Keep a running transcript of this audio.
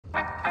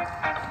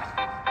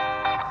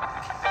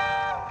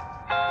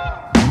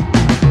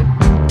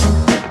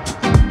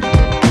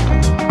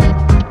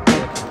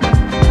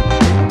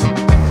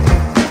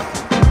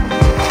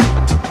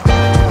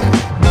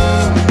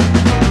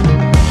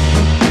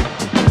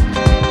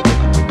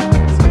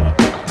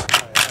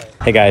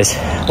Hey guys,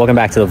 welcome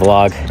back to the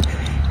vlog.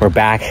 We're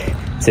back.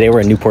 Today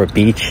we're in Newport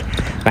Beach.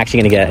 I'm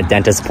actually gonna get a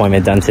dentist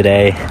appointment done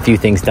today. A few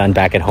things done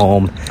back at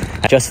home.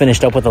 I just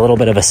finished up with a little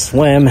bit of a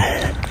swim.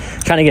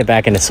 Trying to get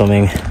back into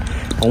swimming.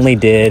 Only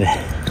did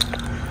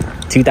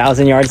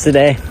 2,000 yards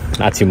today.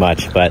 Not too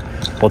much, but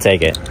we'll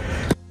take it.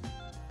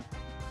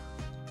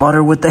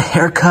 Water with the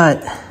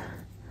haircut.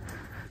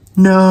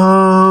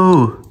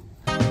 No.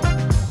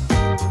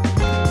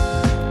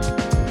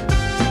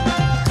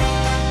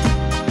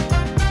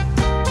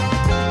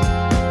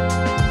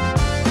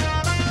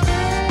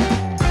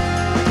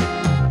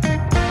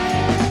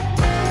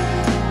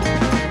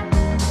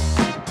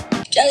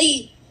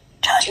 Jelly!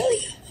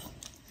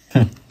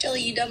 Jelly!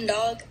 Jelly, you dumb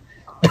dog.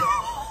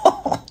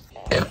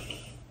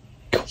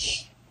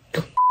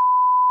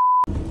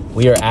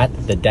 We are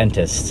at the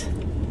dentist.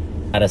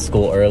 Out of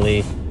school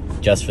early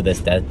just for this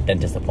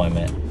dentist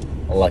appointment.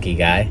 A lucky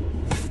guy.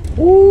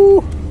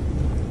 Woo!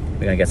 We're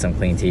gonna get some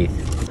clean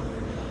teeth.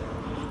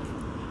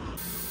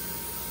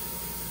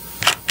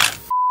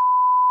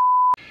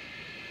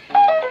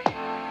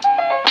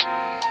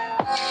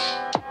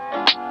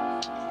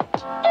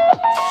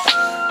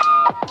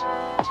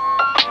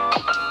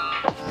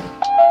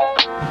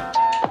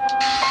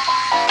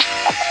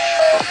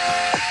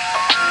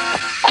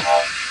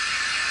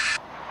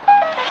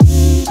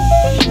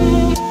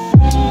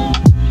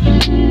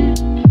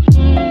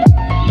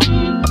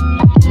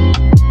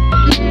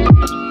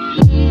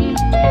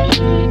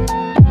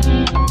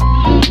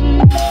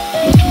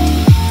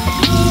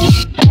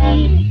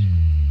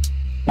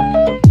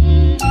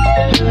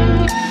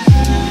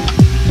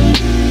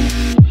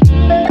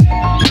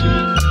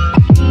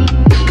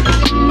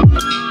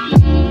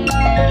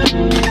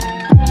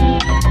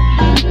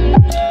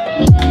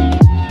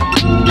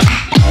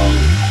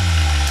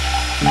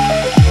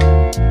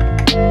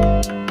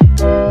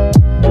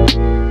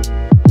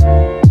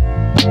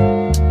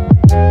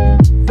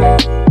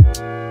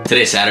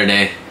 Today's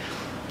Saturday.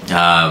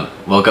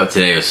 Woke up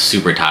today, was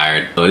super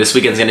tired. So this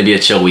weekend's gonna be a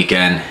chill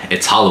weekend.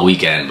 It's Halloween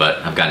weekend, but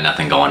I've got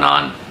nothing going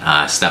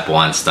on. Step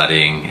one,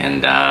 studying,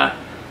 and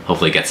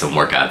hopefully get some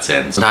workouts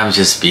in. Sometimes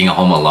just being at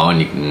home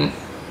alone, you can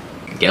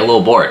get a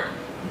little bored.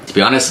 To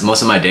be honest,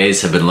 most of my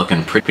days have been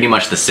looking pretty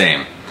much the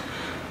same.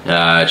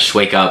 Just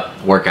wake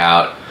up, work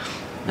out,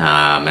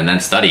 and then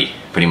study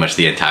pretty much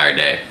the entire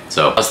day.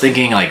 So I was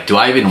thinking, like, do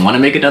I even want to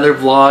make another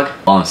vlog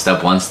while I'm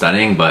step one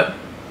studying? But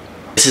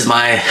this is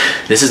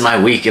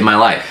my week in my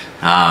life.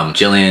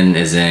 Gillian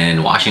is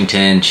in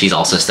Washington. She's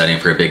also studying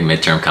for a big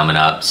midterm coming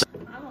up. So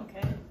I'm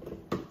okay.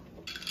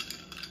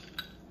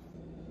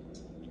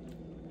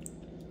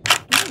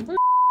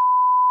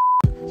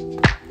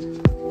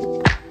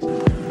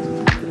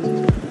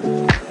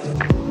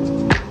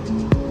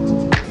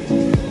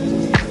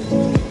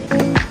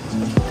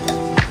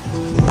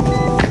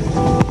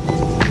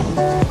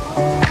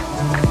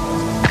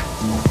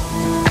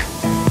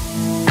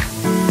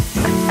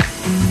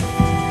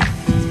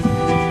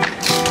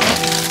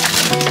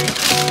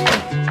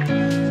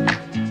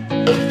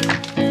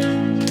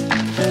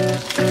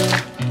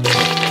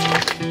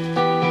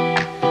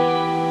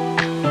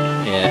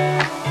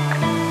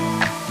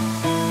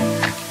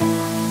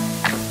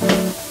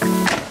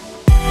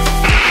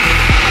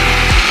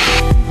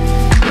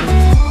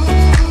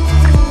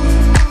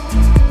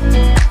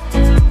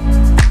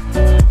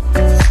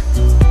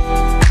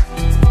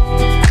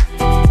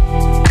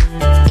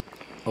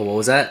 What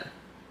was that?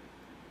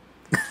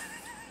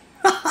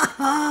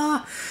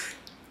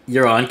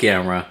 You're on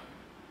camera.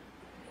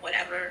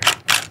 Whatever.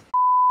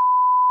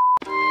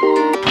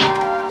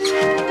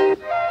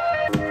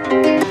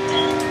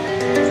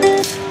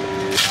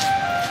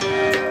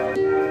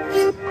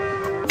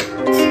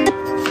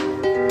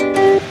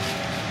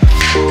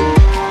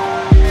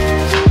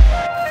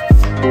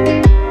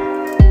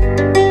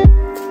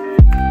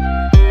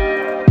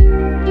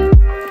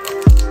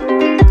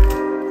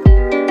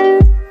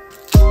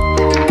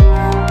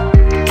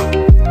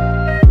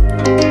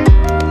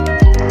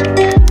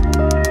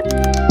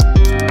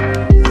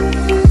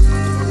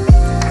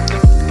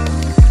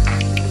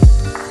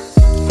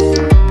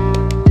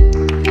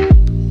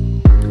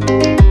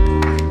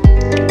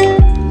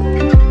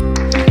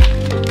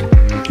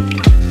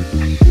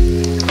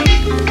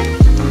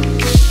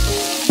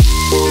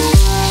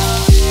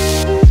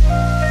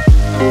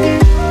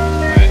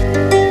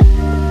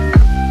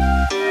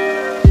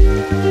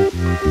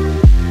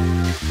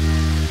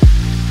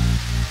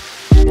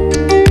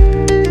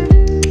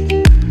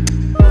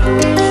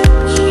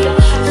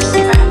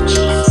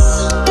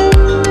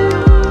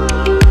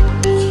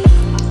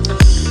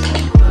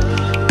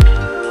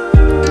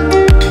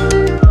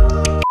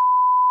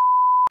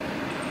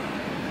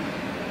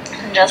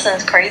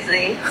 Justin's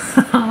crazy.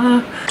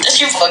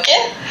 Did you book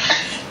it?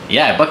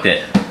 Yeah, I booked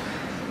it.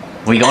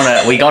 We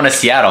going to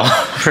Seattle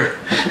for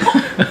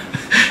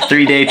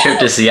 3-day trip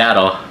to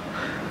Seattle.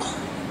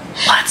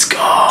 Let's go.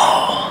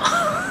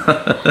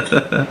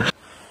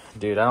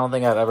 Dude, I don't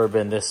think I've ever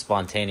been this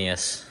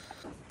spontaneous.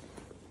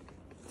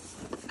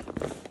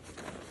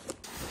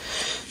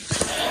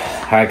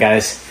 Alright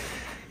guys,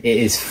 It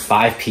is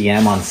 5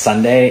 p.m. on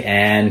Sunday,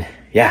 and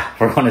yeah,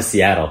 we're going to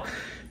Seattle.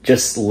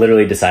 Just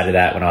literally decided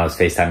that when I was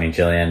FaceTiming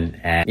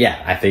Gillian, and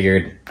yeah, I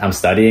figured I'm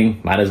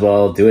studying, might as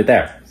well do it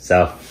there.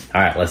 So,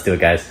 all right, let's do it,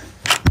 guys.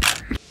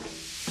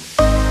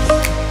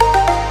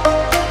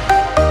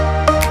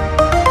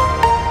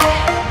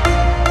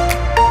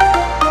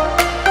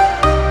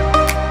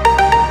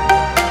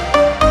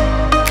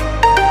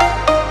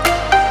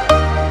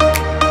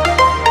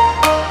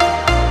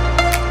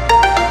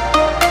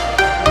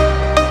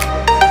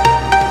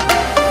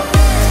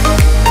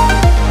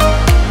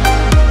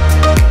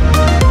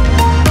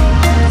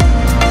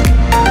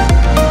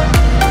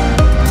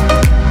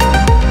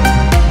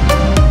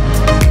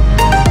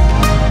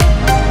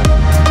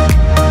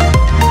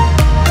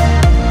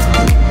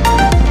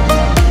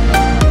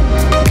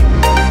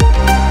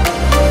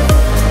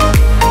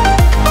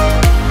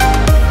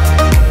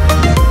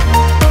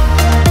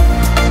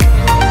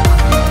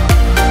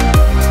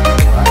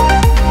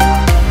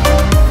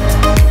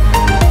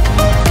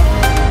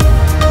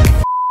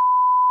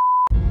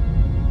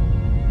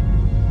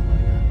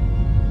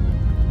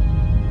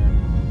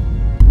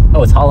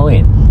 Oh, it's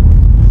Halloween.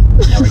 And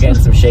we're getting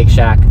some Shake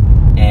Shack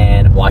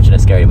and watching a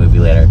scary movie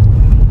later.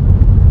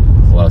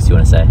 What else do you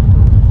want to say?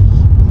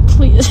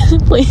 Please,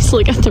 please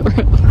look at the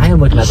road. I am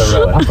looking at the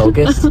road. I'm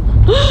focused.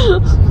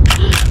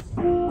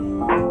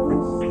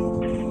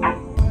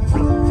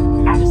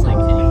 Just like I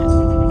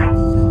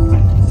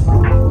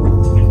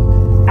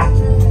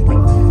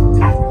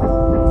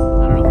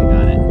don't know if we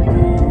got it.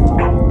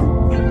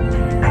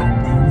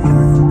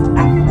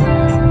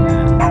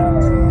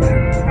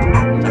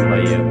 Talk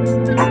about you.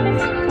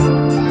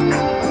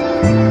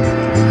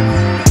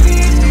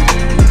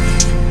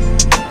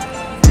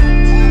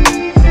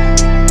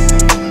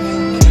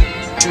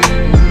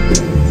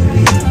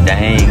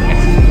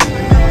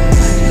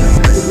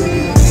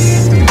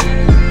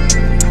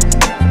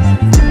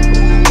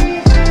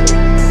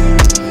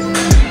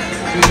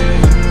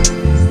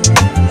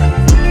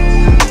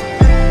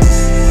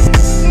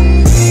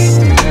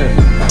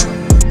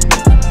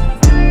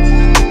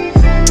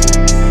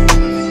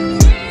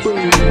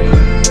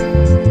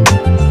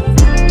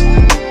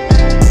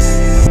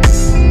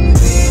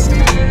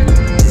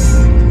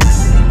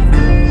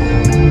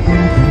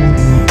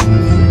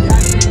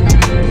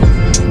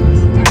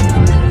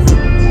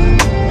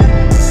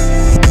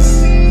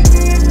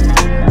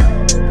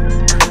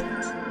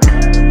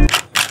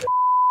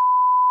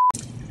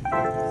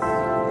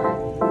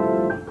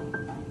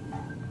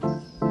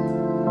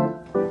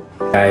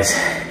 Guys,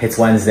 it's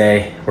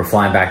Wednesday. We're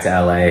flying back to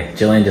LA.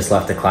 Gillian just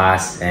left the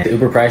class, and the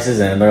Uber prices,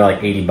 and they're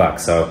like 80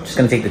 bucks. So just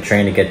gonna take the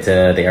train to get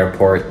to the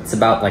airport. It's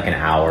about like an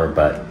hour,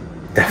 but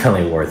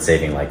definitely worth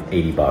saving like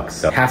 80 bucks.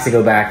 So I have to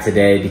go back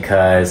today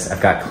because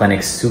I've got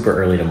clinics super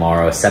early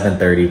tomorrow,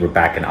 7:30. We're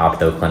back in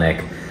ophtho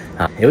clinic.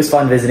 It was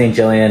fun visiting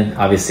Gillian.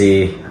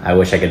 Obviously, I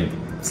wish I could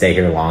stay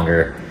here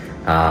longer.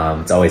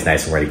 It's always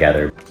nice when we're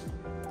together.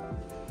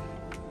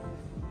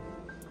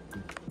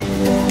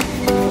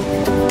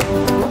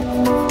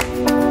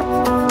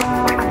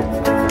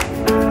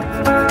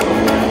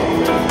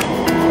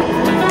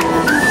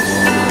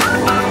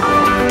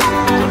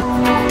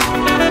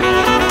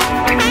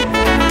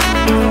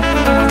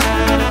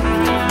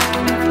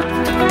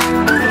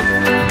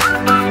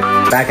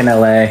 Back in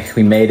LA,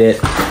 we made it.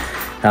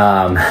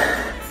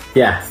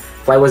 Yeah,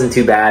 flight wasn't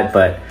too bad,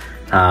 but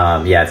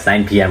yeah, it's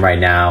 9 p.m. right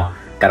now.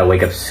 Gotta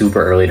wake up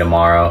super early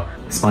tomorrow.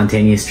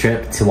 Spontaneous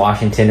trip to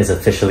Washington is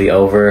officially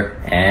over,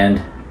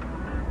 and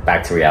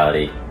back to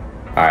reality.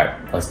 All right,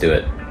 let's do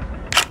it.